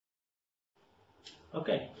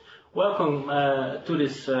Okay, welcome to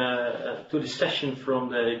this session from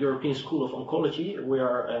the European School of Oncology. We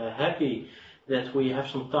are happy that we have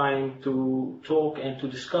some time to talk and to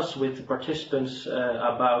discuss with the participants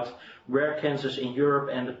about rare cancers in Europe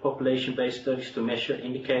and the population-based studies to measure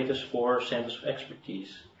indicators for centers of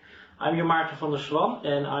expertise. I'm your Maarten van der Zwan,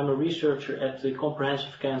 and I'm a researcher at the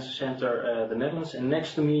Comprehensive Cancer Center, the Netherlands. And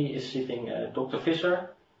next to me is sitting Dr.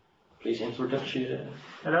 Visser. Please introduce yourself.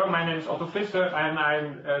 Hello, my name is Otto Visser, and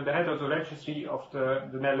I'm the head of the registry of the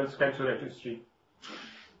Netherlands Cancer Registry.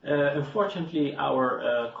 Unfortunately,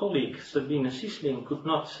 our colleague Sabine Siesling could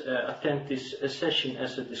not attend this session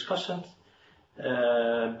as a discussant,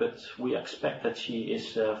 but we expect that she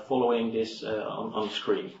is following this on the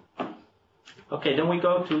screen. Okay, then we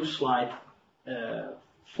go to slide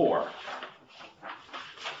 4.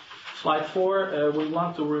 Slide 4, we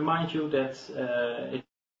want to remind you that it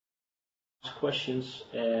questions,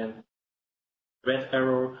 and red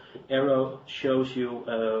arrow shows you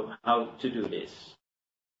how to do this.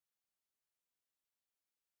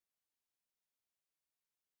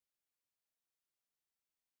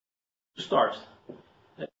 To start,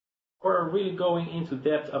 we're really going into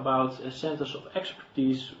depth about centers of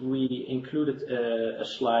expertise. We included a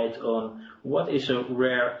slide on what is a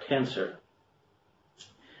rare cancer.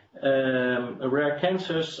 Rare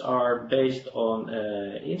cancers are based on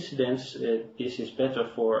incidence. This is better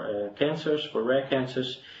for cancers, for rare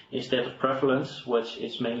cancers, instead of prevalence, which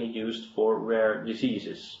is mainly used for rare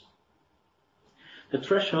diseases. The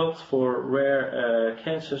threshold for rare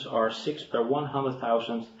cancers are 6 per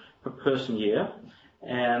 100,000 per person year,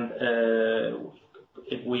 and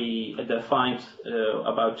we defined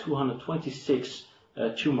about 226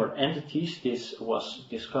 tumor entities. This was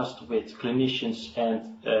discussed with clinicians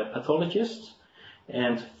and pathologists,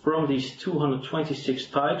 and from these 226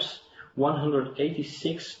 types,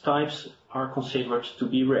 186 types are considered to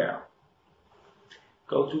be rare.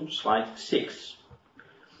 Go to slide 6.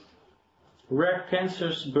 Rare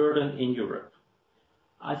cancers burden in Europe.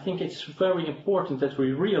 I think it's very important that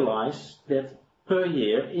we realize that per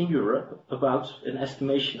year in Europe, about an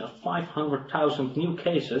estimation of 500,000 new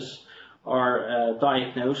cases are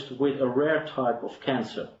diagnosed with a rare type of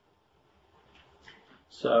cancer.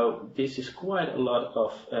 So this is quite a lot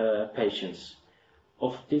of patients.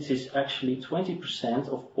 This is actually 20%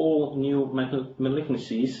 of all new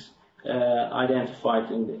malignancies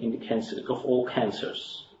identified in the cancer of all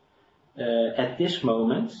cancers. At this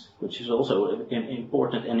moment, which is also an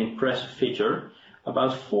important and impressive figure,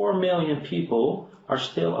 about 4 million people are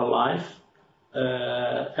still alive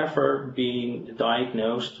ever being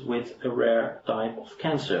diagnosed with a rare type of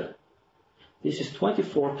cancer. This is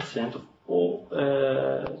 24% of all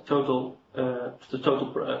the total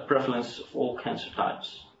prevalence of all cancer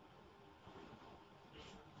types.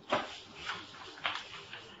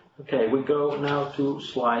 Okay, we go now to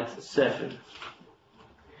slide 7.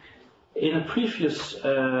 In a previous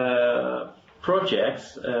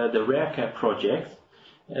project, the RareCare project,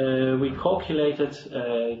 we calculated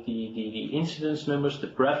the incidence numbers, the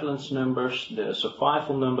prevalence numbers, the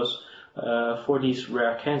survival numbers for these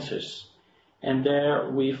rare cancers. And there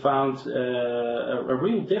we found a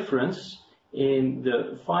real difference in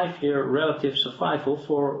the 5-year relative survival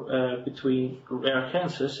for between rare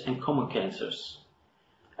cancers and common cancers.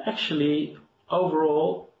 Actually,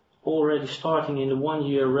 overall, already starting in the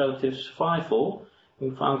 1-year relative survival, we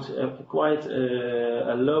found quite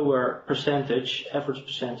a lower percentage, average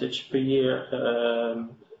percentage per year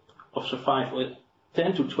of survival,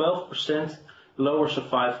 10 to 12% lower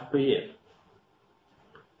survival per year.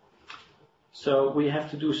 So we have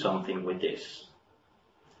to do something with this.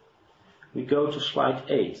 We go to slide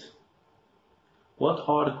 8. What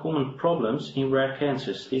are the common problems in rare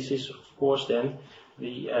cancers? This is, of course, then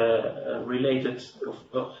the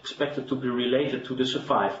expected to be related to the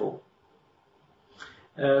survival.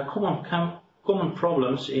 Common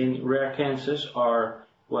problems in rare cancers are,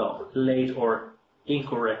 well, late or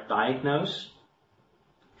incorrect diagnosis,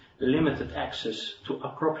 limited access to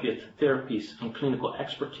appropriate therapies and clinical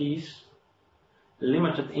expertise,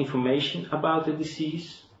 limited information about the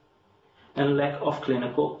disease, and lack of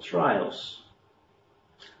clinical trials.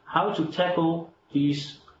 How to tackle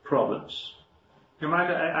these problems?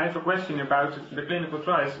 I have a question about the clinical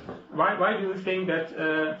trials. Why do you think that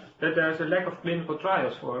there is a lack of clinical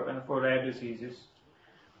trials for rare diseases?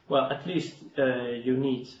 Well, at least you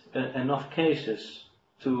need enough cases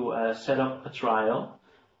to set up a trial,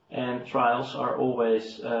 and trials are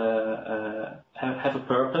always have a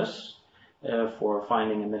purpose for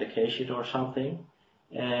finding a medication or something,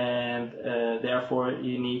 and therefore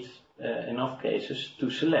you need enough cases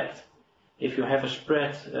to select. If you have a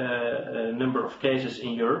spread number of cases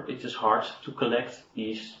in Europe, it is hard to collect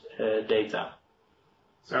these data.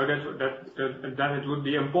 So then it would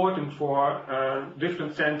be important for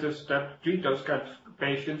different centers that treat those kind of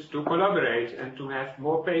patients to collaborate and to have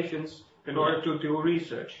more patients in order to do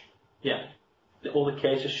research. Yeah, all the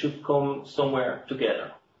cases should come somewhere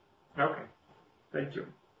together. Okay, thank you.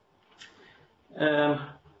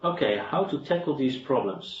 Okay, how to tackle these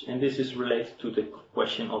problems? And this is related to the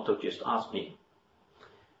question Otto just asked me.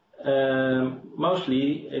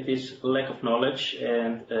 Mostly it is lack of knowledge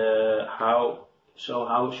and how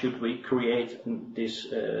should we create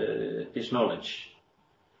this knowledge?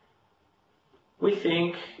 We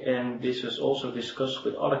think, and this is also discussed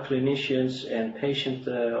with other clinicians and patient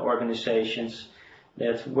organizations,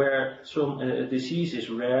 that where some disease is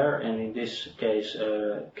rare, and in this case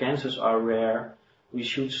cancers are rare, we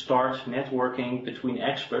should start networking between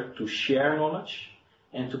experts to share knowledge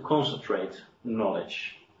and to concentrate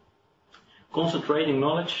knowledge. Concentrating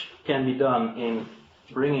knowledge can be done in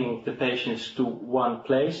bringing the patients to one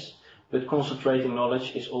place, but concentrating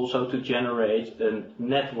knowledge is also to generate a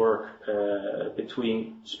network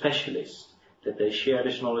between specialists, that they share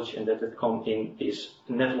this knowledge and that it comes in this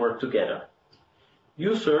network together.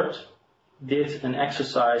 UCERT did an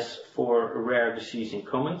exercise for rare disease in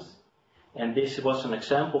common, and this was an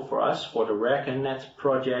example for us for the RareCanNet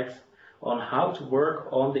project on how to work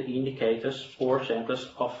on the indicators for centers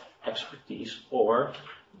of expertise, or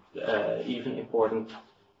even important,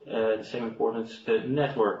 the same importance, the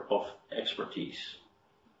network of expertise.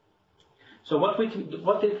 So what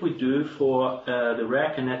did we do for the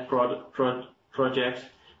RareCanNet project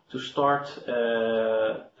to start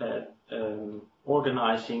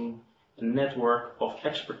organizing a network of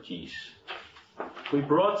expertise? We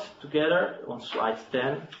brought together, on slide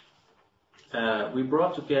 10, we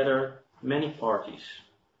brought together many parties,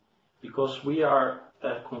 because we are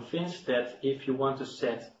convinced that if you want to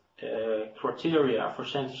set criteria for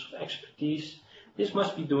centers of expertise, this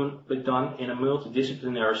must be done in a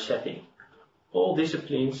multidisciplinary setting. All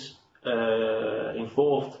disciplines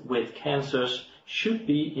involved with cancers should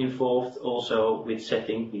be involved also with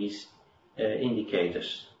setting these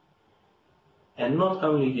indicators. And not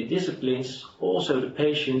only the disciplines, also the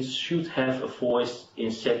patients should have a voice in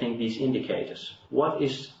setting these indicators. What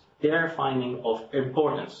is their finding of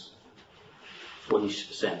importance for these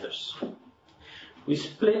centers? We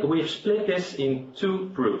have split this in two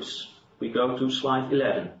groups. We go to slide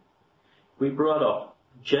 11. We brought up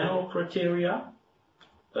general criteria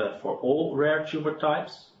for all rare tumor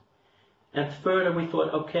types. And further we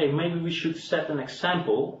thought, okay, maybe we should set an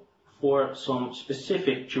example for some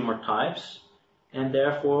specific tumor types, and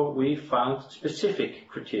therefore we found specific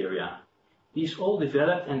criteria. These all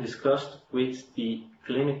developed and discussed with the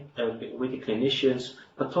clinicians,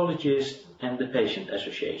 pathologists, and the patient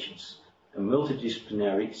associations, a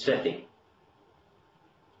multidisciplinary setting.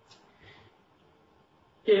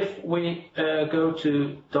 If we go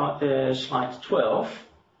to slide 12,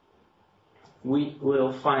 we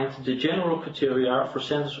will find the general criteria for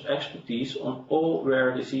centers of expertise on all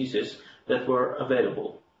rare diseases that were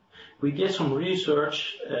available. We did some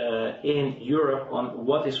research in Europe on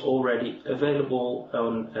what is already available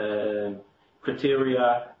on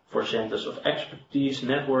criteria for centers of expertise,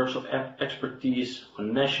 networks of expertise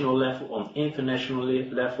on national level, on international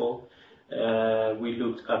level. We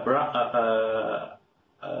looked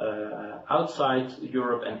outside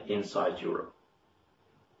Europe and inside Europe.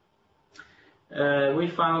 We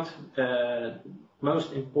found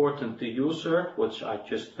most important the UCERT, which I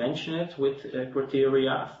just mentioned, with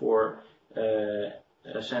criteria for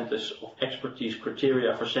centers of expertise,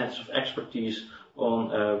 criteria for centers of expertise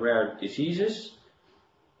on rare diseases.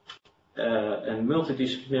 And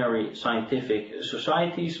multidisciplinary scientific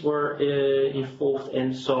societies were involved,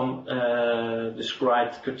 and some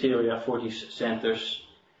described criteria for these centers.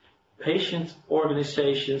 Patient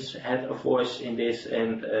organizations had a voice in this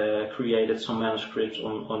and created some manuscripts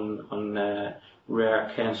on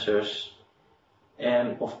rare cancers.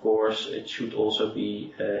 And of course, it should also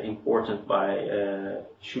be important by,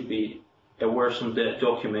 there were some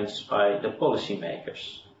documents by the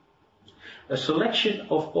policymakers. A selection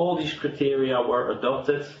of all these criteria were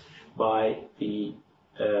adopted by the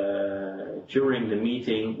during the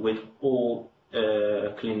meeting with all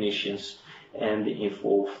clinicians and the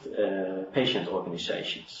involved patient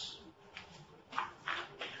organizations.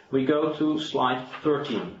 We go to slide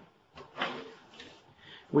 13.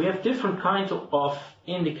 We have different kinds of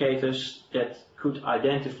indicators that could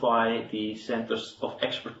identify the centers of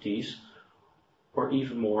expertise, or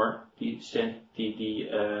even more, the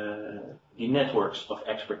networks of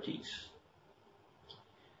expertise.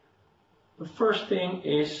 The first thing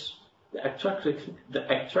is the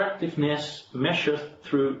attractiveness measured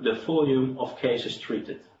through the volume of cases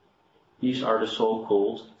treated. These are the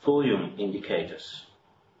so-called volume indicators.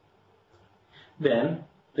 Then,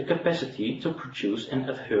 the capacity to produce and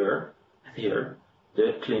adhere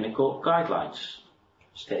the clinical guidelines,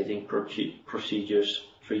 stating procedures,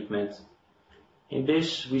 treatment. In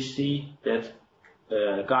this, we see that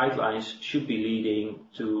guidelines should be leading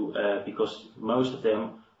to, because most of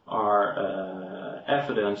them are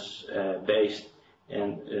evidence-based,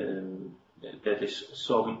 and that is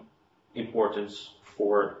some importance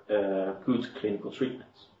for good clinical treatment.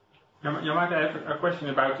 You might have a question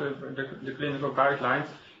about the clinical guidelines.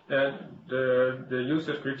 The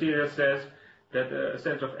usage criteria says that a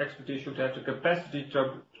center of expertise should have the capacity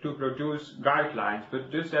to produce guidelines. But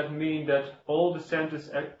does that mean that all the centers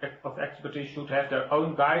of expertise should have their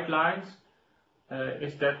own guidelines?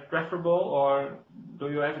 Is that preferable, or do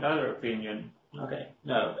you have another opinion? Okay,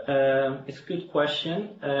 no, it's a good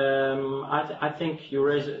question. I think you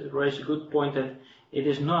raise a good point that it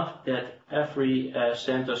is not that every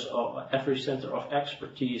center of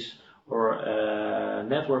expertise or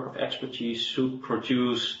network of expertise should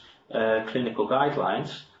produce clinical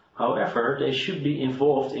guidelines. However, they should be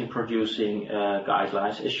involved in producing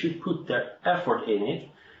guidelines. They should put their effort in it.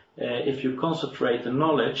 If you concentrate the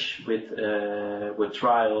knowledge with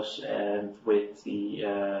trials and with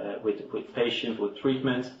patients, with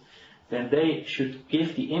treatment, then they should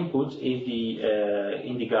give the input in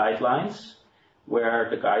the guidelines, where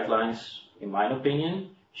the guidelines, in my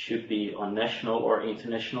opinion, should be on national or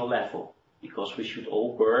international level, because we should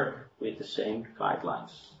all work with the same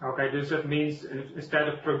guidelines. Okay, this that means instead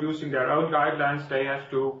of producing their own guidelines, they have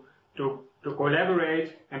to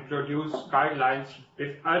collaborate and produce guidelines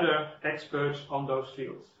with other experts on those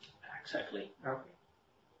fields. Exactly. Okay.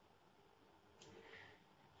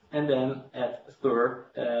 And then at third,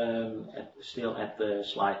 still at the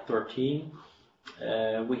slide 13,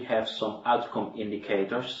 we have some outcome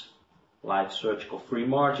indicators like surgical free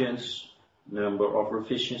margins, number of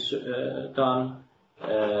revisions done,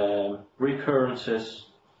 recurrences.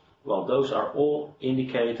 Well, those are all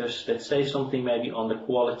indicators that say something maybe on the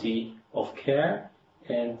quality of care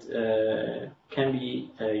and can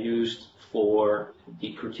be used for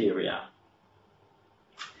the criteria.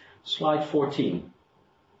 Slide 14.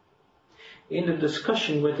 In the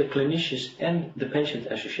discussion with the clinicians and the patient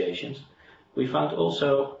associations, we found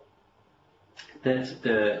also that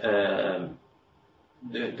the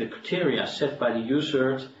criteria set by the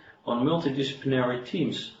user on multidisciplinary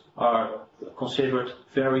teams are considered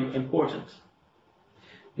very important.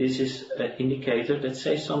 This is an indicator that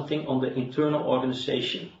says something on the internal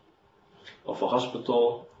organization of a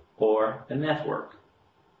hospital or a network.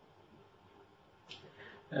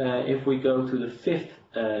 If we go to the fifth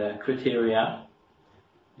criteria,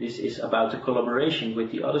 this is about the collaboration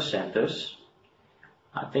with the other centers.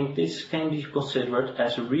 I think this can be considered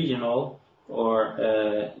as a regional or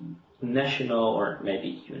national or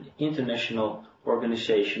maybe even international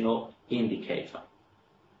organizational indicator.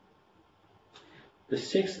 The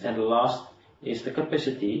sixth and last is the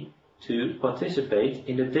capacity to participate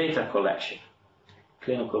in the data collection,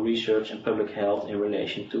 clinical research and public health in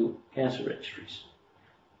relation to cancer registries.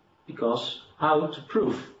 Because how to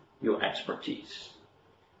prove your expertise?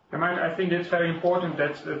 I think it's very important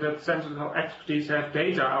that centers of expertise have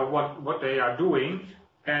data of what they are doing,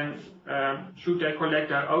 and should they collect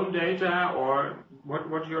their own data, or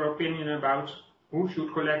what's your opinion about who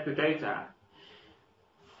should collect the data?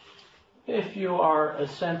 If you are a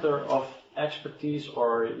center of expertise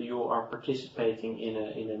or you are participating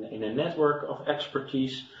in a network of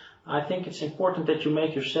expertise, I think it's important that you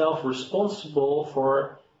make yourself responsible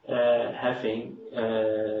for having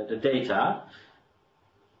the data.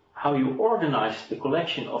 How you organize the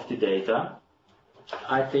collection of the data,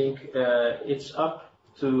 I think it's up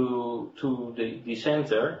to the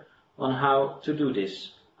center on how to do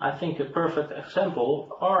this. I think a perfect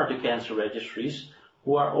example are the cancer registries,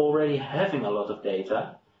 who are already having a lot of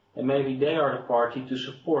data, and maybe they are the party to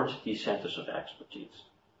support these centers of expertise.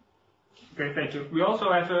 Okay, thank you. We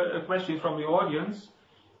also have a question from the audience.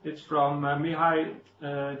 It's from Mihai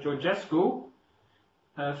Georgescu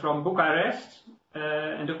from Bucharest.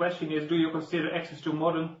 And the question is, do you consider access to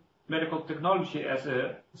modern medical technology as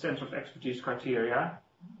a center of expertise criteria?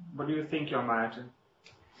 What do you think, Jan Maarten?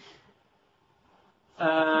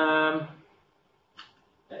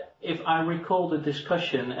 If I recall the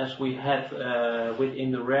discussion as we had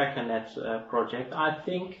within the RareConnect project, I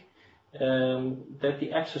think that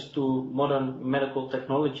the access to modern medical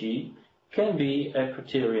technology can be a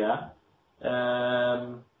criteria,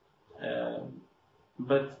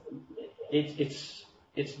 but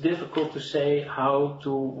it's difficult to say how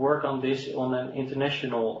to work on this on an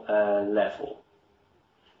international level.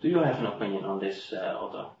 Do you have an opinion on this,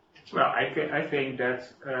 Otto? Well, I think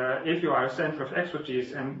that if you are a center of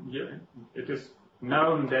expertise and it is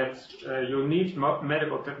known that you need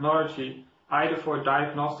medical technology either for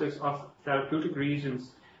diagnostics or therapeutic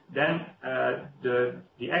reasons, then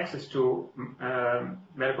the access to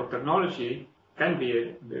medical technology can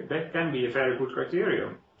be a very good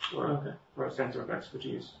criterion for a center of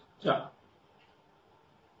expertise. Yeah.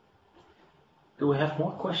 Do we have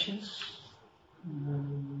more questions?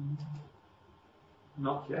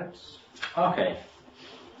 Not yet. Okay,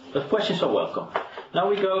 but questions are welcome. Now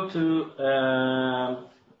we go to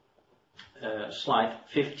slide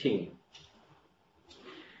 15.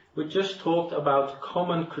 We just talked about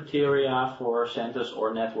common criteria for centers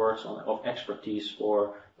or networks of expertise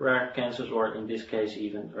for rare cancers, or in this case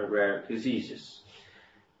even rare diseases.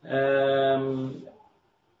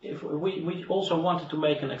 If we also wanted to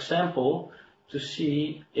make an example to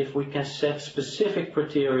see if we can set specific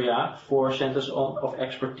criteria for centers of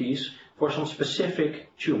expertise for some specific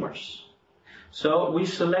tumors. So we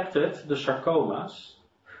selected the sarcomas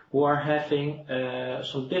who are having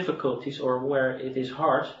some difficulties or where it is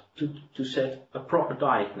hard to set a proper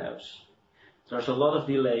diagnosis. There's a lot of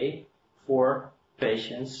delay for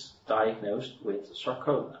patients diagnosed with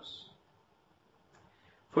sarcomas.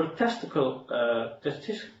 For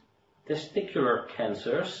testicular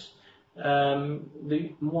cancers,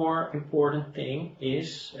 the more important thing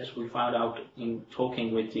is, as we found out in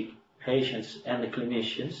talking with the patients and the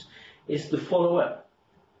clinicians, is the follow-up.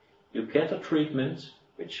 You get a treatment,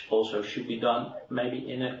 which also should be done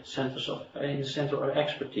maybe in a center of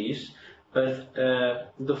expertise, but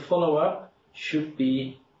the follow-up should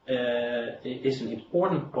be is an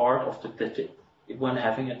important part of when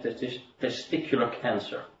having a testicular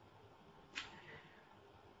cancer.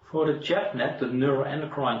 For the JEPNET, the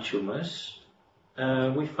neuroendocrine tumors,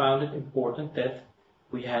 we found it important that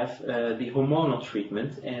we have the hormonal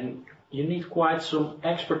treatment, and you need quite some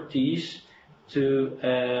expertise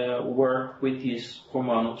to work with these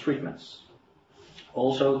hormonal treatments.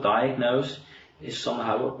 Also, diagnosis is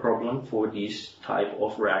somehow a problem for these type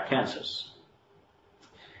of rare cancers.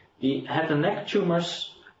 The head and neck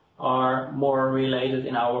tumors are more related,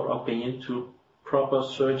 in our opinion, to proper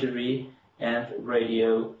surgery and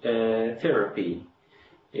radiotherapy.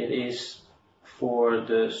 It is for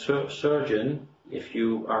the surgeon, if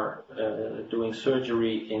you are doing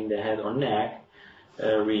surgery in the head or neck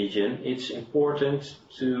region, it's important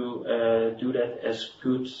to do that as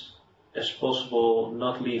good as possible,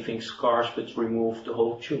 not leaving scars but remove the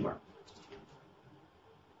whole tumor.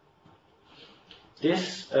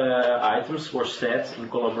 These items were set in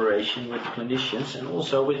collaboration with clinicians and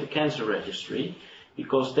also with the cancer registry,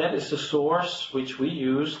 because that is the source which we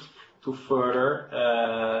used to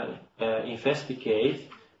further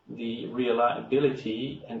investigate the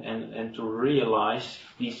reliability and to realize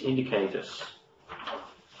these indicators.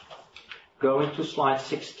 Going to slide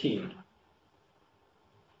 16.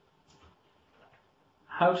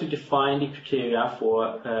 How to define the criteria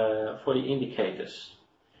for the indicators.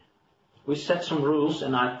 We set some rules,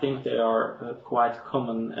 and I think they are quite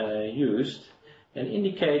common used. An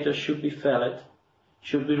indicator should be valid,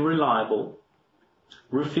 should be reliable,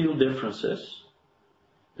 reveal differences,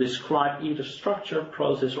 describe either structure,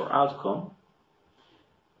 process or outcome,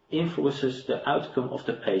 influences the outcome of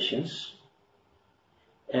the patients,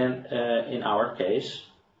 and in our case,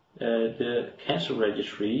 the cancer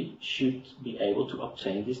registry should be able to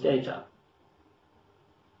obtain this data.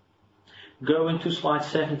 Going to slide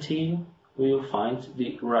 17, we will find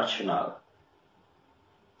the rationale.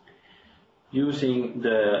 Using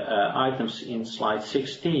the items in slide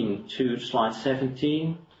 16 to slide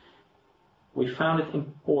 17, we found it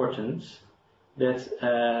important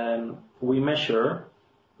that we measure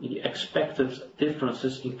the expected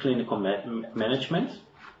differences in clinical management,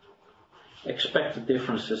 expected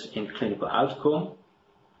differences in clinical outcome,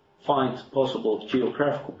 find possible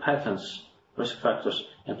geographical patterns, risk factors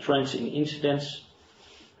and trends in incidence.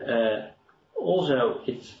 Also,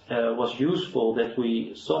 it was useful that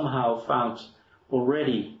we somehow found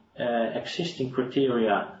already existing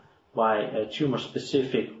criteria by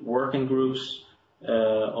tumor-specific working groups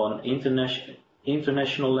on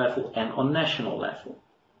international level and on national level.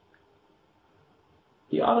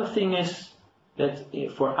 The other thing is that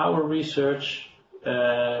for our research,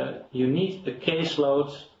 you need a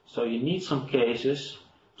caseload, so you need some cases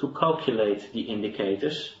to calculate the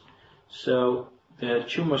indicators. So the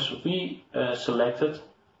tumors we selected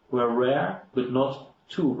were rare, but not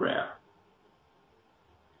too rare.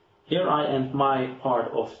 Here I end my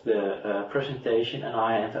part of the presentation, and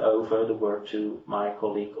I hand over the word to my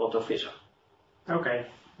colleague Otto Visser. Okay.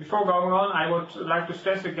 Before going on, I would like to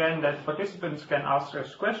stress again that participants can ask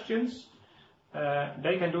us questions.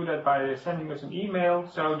 They can do that by sending us an email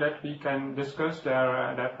so that we can discuss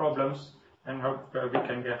their problems and hope we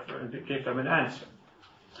can give them an answer.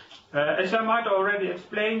 As I might already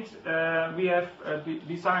explained, we have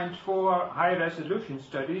designed 4 high-resolution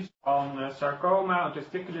studies on sarcoma, on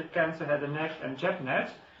testicular cancer, head and neck, and JEPNET.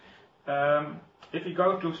 If you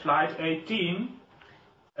go to slide 18,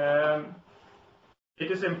 it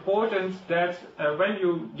is important that when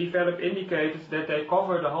you develop indicators that they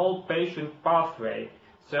cover the whole patient pathway.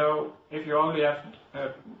 So if you only have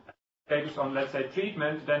indicators on, let's say,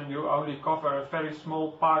 treatment, then you only cover a very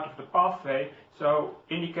small part of the pathway. So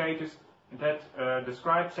indicators that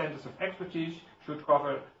describe centers of expertise should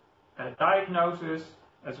cover diagnosis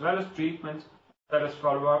as well as treatment, as well as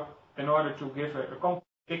follow-up, in order to give a complete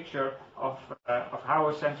picture of how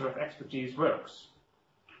a center of expertise works.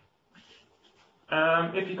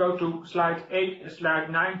 If you go to slide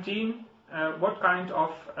 19, what kind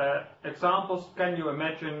of examples can you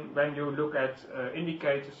imagine when you look at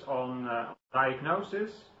indicators on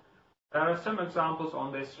diagnosis? There are some examples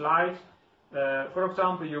on this slide. For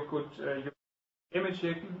example, you could use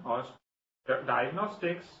imaging or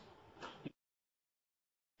diagnostics,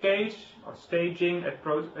 stage or staging at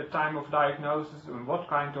time of diagnosis, and what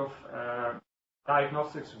kind of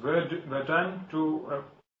diagnostics were done to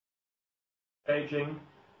staging,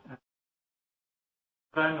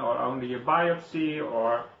 or only a biopsy,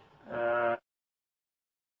 or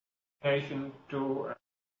patient to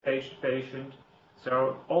stage patient.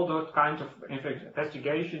 So all those kinds of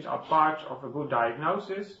investigations are part of a good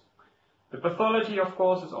diagnosis. The pathology, of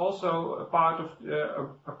course, is also a part of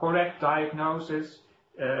a correct diagnosis.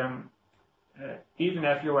 Even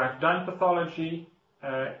if you have done pathology,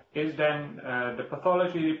 is then the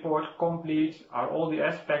pathology report complete? Are all the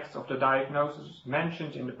aspects of the diagnosis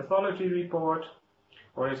mentioned in the pathology report?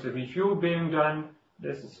 Or is the review being done?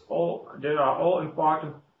 They are all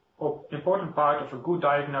important part of a good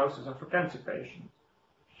diagnosis of a cancer patient.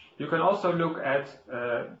 You can also look at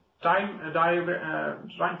time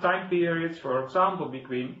periods, for example,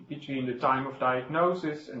 between the time of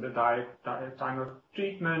diagnosis and the time of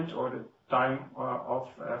treatment, or the time of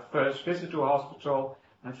first visit to a hospital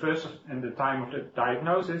and the time of the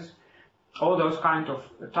diagnosis. All those kind of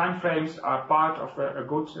time frames are part of a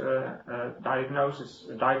good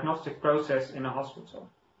diagnostic process in a hospital.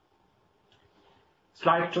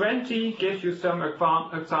 Slide 20 gives you some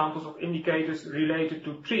examples of indicators related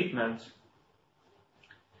to treatment.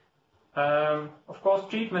 Of course,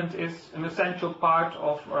 treatment is an essential part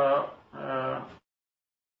of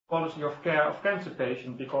quality of care of cancer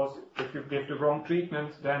patients, because if you give the wrong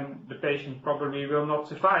treatment, then the patient probably will not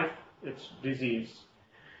survive its disease.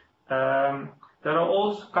 There are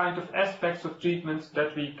all kinds of aspects of treatments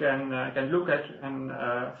that we can look at, and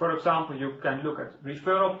for example, you can look at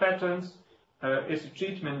referral patterns. Is the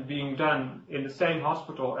treatment being done in the same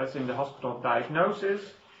hospital as in the hospital of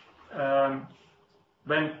diagnosis?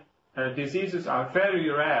 When diseases are very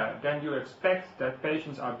rare, then you expect that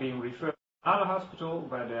patients are being referred to another hospital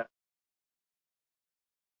where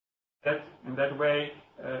in that way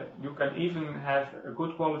you can even have a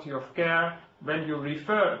good quality of care when you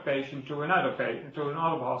refer a patient to another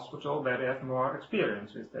hospital where they have more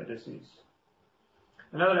experience with their disease.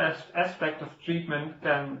 Another aspect of treatment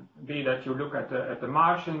can be that you look at the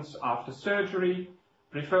margins after surgery.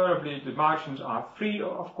 Preferably the margins are free,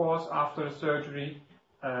 of course, after the surgery,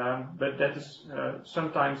 but that is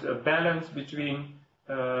sometimes a balance between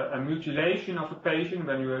a mutilation of a patient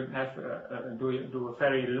when you have do a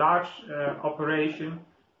very large operation,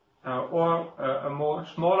 or a more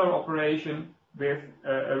smaller operation with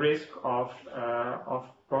a risk of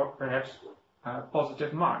perhaps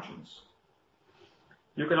positive margins.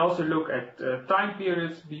 You can also look at time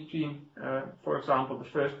periods between, for example, the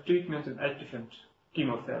first treatment and adjuvant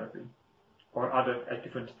chemotherapy or other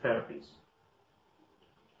adjuvant therapies.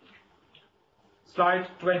 Slide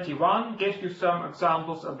 21 gives you some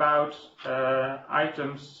examples about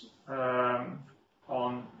items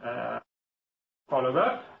on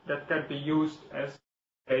follow-up that can be used as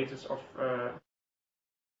indicators of.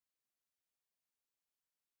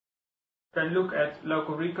 You can look at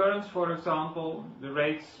local recurrence, for example. The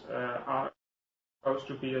rates are supposed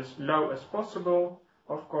to be as low as possible,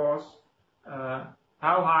 of course. How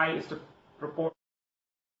high is the proportion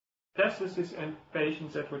of metastasis in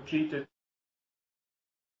patients that were treated?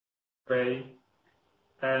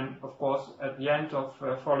 And of course, at the end of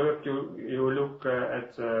follow-up, you look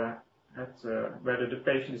at whether the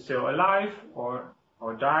patient is still alive or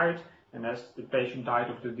died, and has the patient died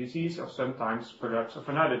of the disease or sometimes perhaps of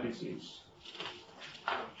another disease.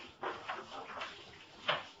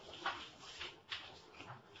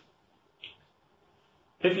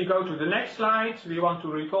 If you go to the next slide, we want to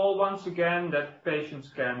recall once again that patients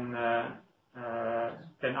can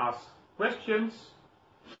ask questions.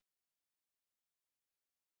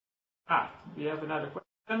 We have another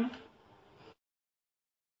question.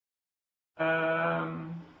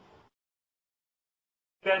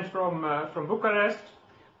 Again from Bucharest.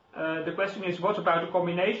 The question is, what about a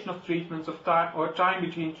combination of treatments or time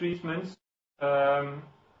between treatments?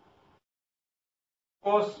 Of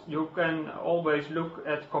course, you can always look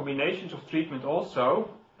at combinations of treatment also,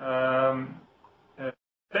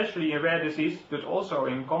 especially in rare disease, but also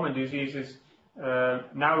in common diseases.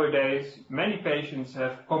 Nowadays, many patients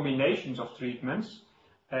have combinations of treatments,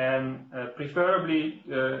 and preferably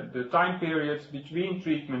the time periods between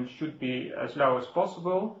treatments should be as low as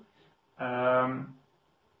possible. And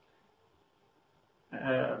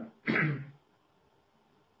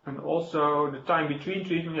also the time between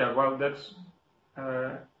treatment,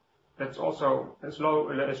 that's also as low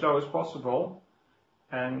as possible,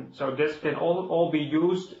 and so this can all be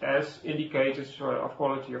used as indicators of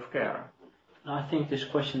quality of care. I think this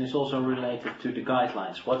question is also related to the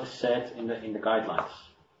guidelines. What is said in the guidelines?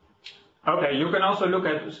 Okay, you can also look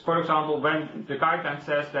at, for example, when the guideline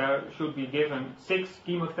says there should be given 6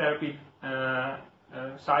 chemotherapy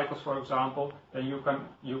cycles, for example, then you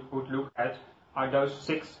could look at, are those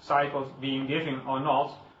 6 cycles being given or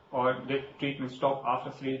not, or did treatment stop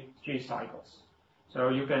after 3 cycles? So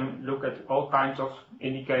you can look at all kinds of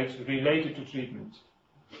indicators related to treatment.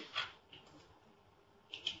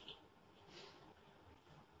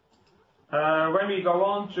 When we go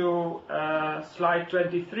on to slide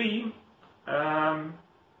 23,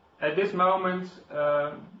 at this moment,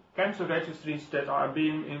 cancer registries that are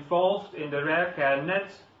being involved in the Rare Care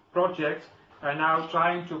Net project are now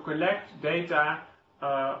trying to collect data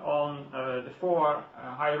on the 4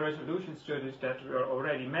 high-resolution studies that were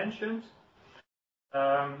already mentioned.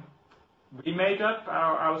 We made up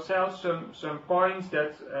ourselves some points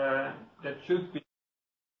that should be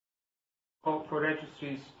for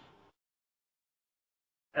registries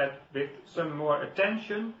with some more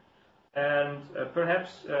attention, and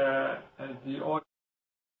perhaps the audience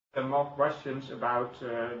have more questions about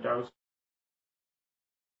those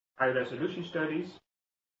high-resolution studies.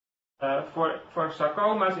 For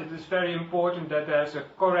sarcomas, it is very important that there's a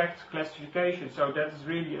correct classification, so that is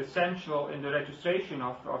really essential in the registration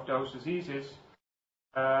of those diseases.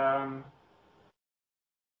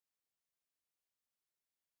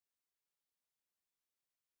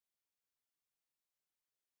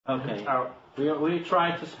 Okay. We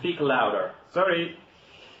try to speak louder. Sorry.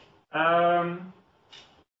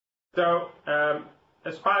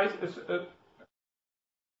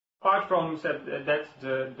 Apart from that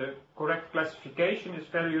the correct classification is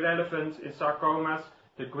very relevant in sarcomas,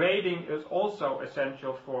 the grading is also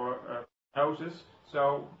essential for prognosis.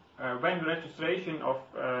 So when the registration of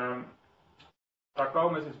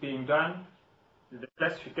sarcomas is being done, the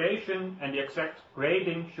classification and the exact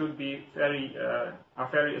grading should be are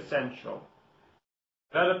very essential.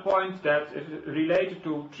 Another point that is related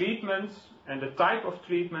to treatments and the type of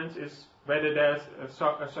treatments is whether there's a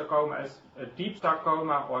sarcoma as a deep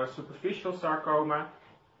sarcoma or a superficial sarcoma,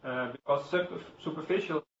 because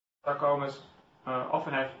superficial sarcomas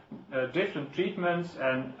often have different treatments,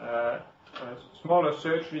 and smaller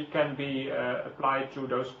surgery can be applied to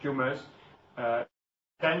those tumors.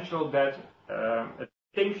 Potential that a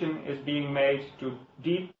distinction is being made to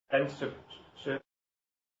deep and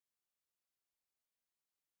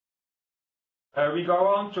we go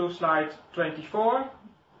on to slide 24.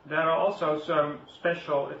 There are also some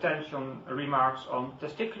special attention remarks on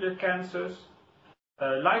testicular cancers.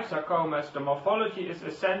 Like sarcomas, the morphology is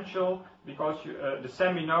essential because the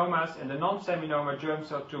seminomas and the non-seminoma germ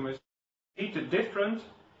cell tumors are treated different,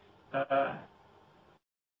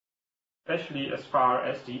 especially as far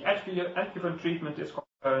as the adjuvant treatment is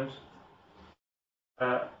concerned.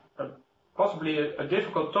 Possibly a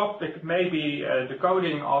difficult topic may be the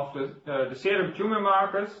coding of the serum tumor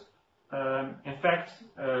markers. In fact,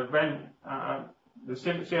 when the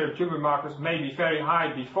serum tumor markers may be very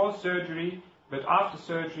high before surgery, but after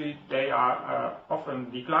surgery they are often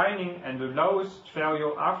declining, and the lowest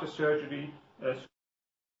value after surgery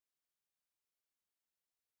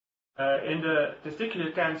in the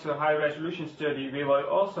testicular cancer high-resolution study, we will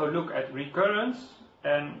also look at recurrence,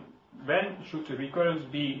 and when should the recurrence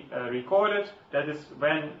be recorded? That is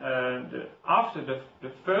when after the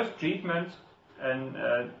first treatment and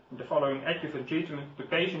the following adjuvant treatment, the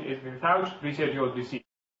patient is without residual disease.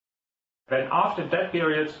 When after that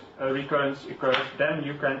period recurrence occurs, then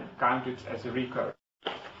you can count it as a recurrence.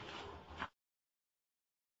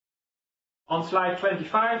 On slide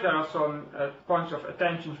 25, there are some points of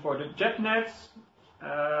attention for the JEPNETs.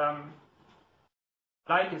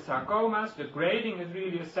 Like in sarcomas, the grading is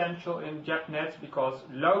really essential in JEPNETs because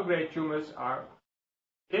low-grade tumors are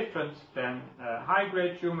different than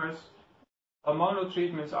high-grade tumors. Hormonal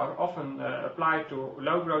treatments are often applied to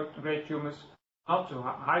low-grade tumors, not to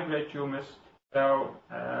high-grade tumors. So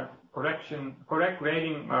correct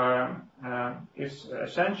grading is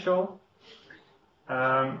essential.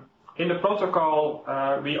 In the protocol,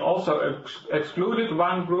 we also excluded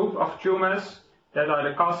one group of tumors that are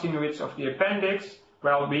the carcinoids of the appendix.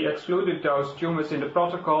 Well, we excluded those tumors in the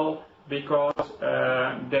protocol because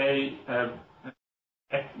they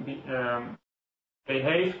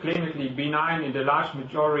behave clinically benign in the large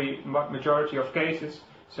majority of cases.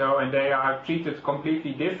 So, and they are treated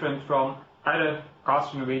completely different from other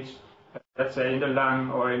carcinoids, let's say in the lung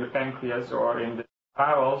or in the pancreas or in the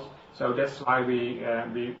bowels. So that's why we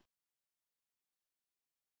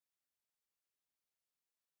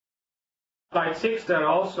Slide 6, there are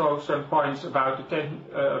also some points about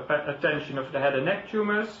the attention of the head and neck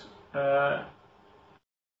tumors. Of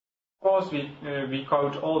course, we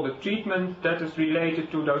code all the treatment that is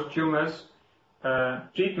related to those tumors.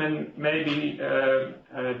 Treatment may be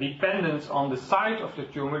dependent on the site of the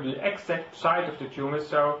tumor, the exact site of the tumor,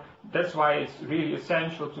 so that's why it's really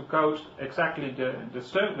essential to code exactly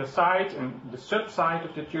the site and the subsite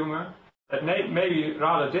of the tumor. That may be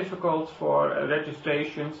rather difficult for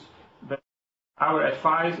registrations, but our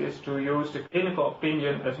advice is to use the clinical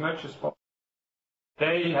opinion as much as possible.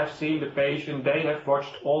 They have seen the patient, they have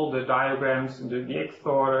watched all the diagrams, the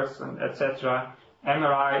X-thorax, and etc.,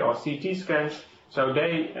 MRI or CT scans, so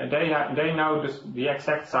they know the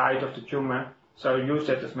exact site of the tumor, so use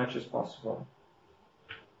that as much as possible.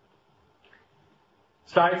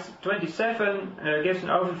 Slide 27 gives an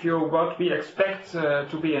overview of what we expect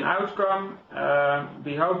to be an outcome.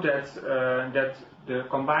 We hope that the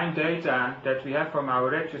combined data that we have from our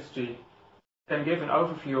registry can give an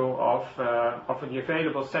overview of the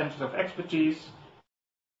available centers of expertise,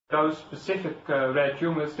 those specific rare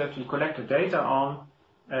tumors that we collected data on,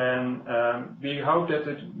 and we hope that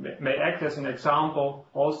it may act as an example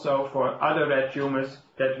also for other rare tumors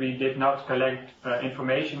that we did not collect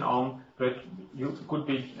information on, but could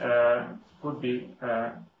be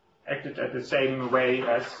acted at the same way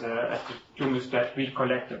as the tumors that we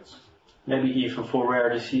collected. Maybe even for rare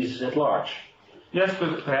diseases at large. Yes,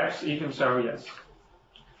 but perhaps even so, yes.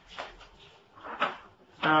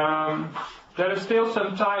 There is still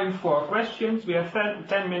some time for questions. We have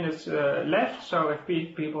 10 minutes left, so if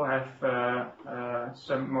people have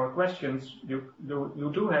some more questions, you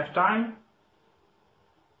do have time.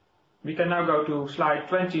 We can now go to slide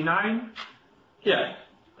 29. Yeah,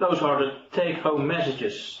 those are the take-home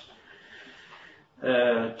messages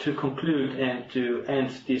to conclude and to end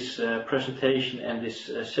this presentation and this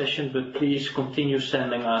session, but please continue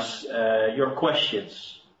sending us your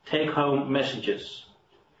questions. Take-home messages.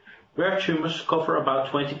 Rare tumors cover about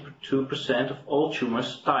 22% of all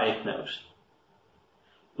tumors diagnosed.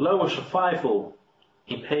 Lower survival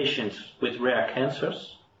in patients with rare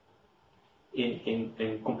cancers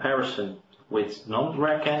in comparison with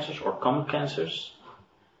non-rare cancers or common cancers.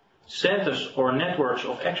 Centers or networks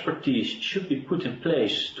of expertise should be put in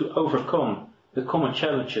place to overcome the common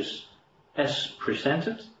challenges as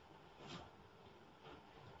presented.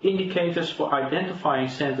 Indicators for identifying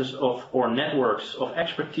centers or networks of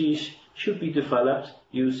expertise should be developed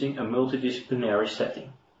using a multidisciplinary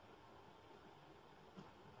setting.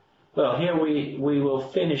 Well, here we will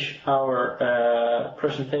finish our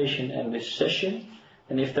presentation and this session.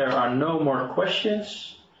 And if there are no more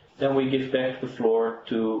questions, then we give back the floor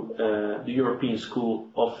to the European School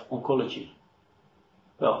of Oncology.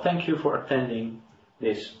 Well, thank you for attending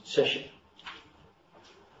this session.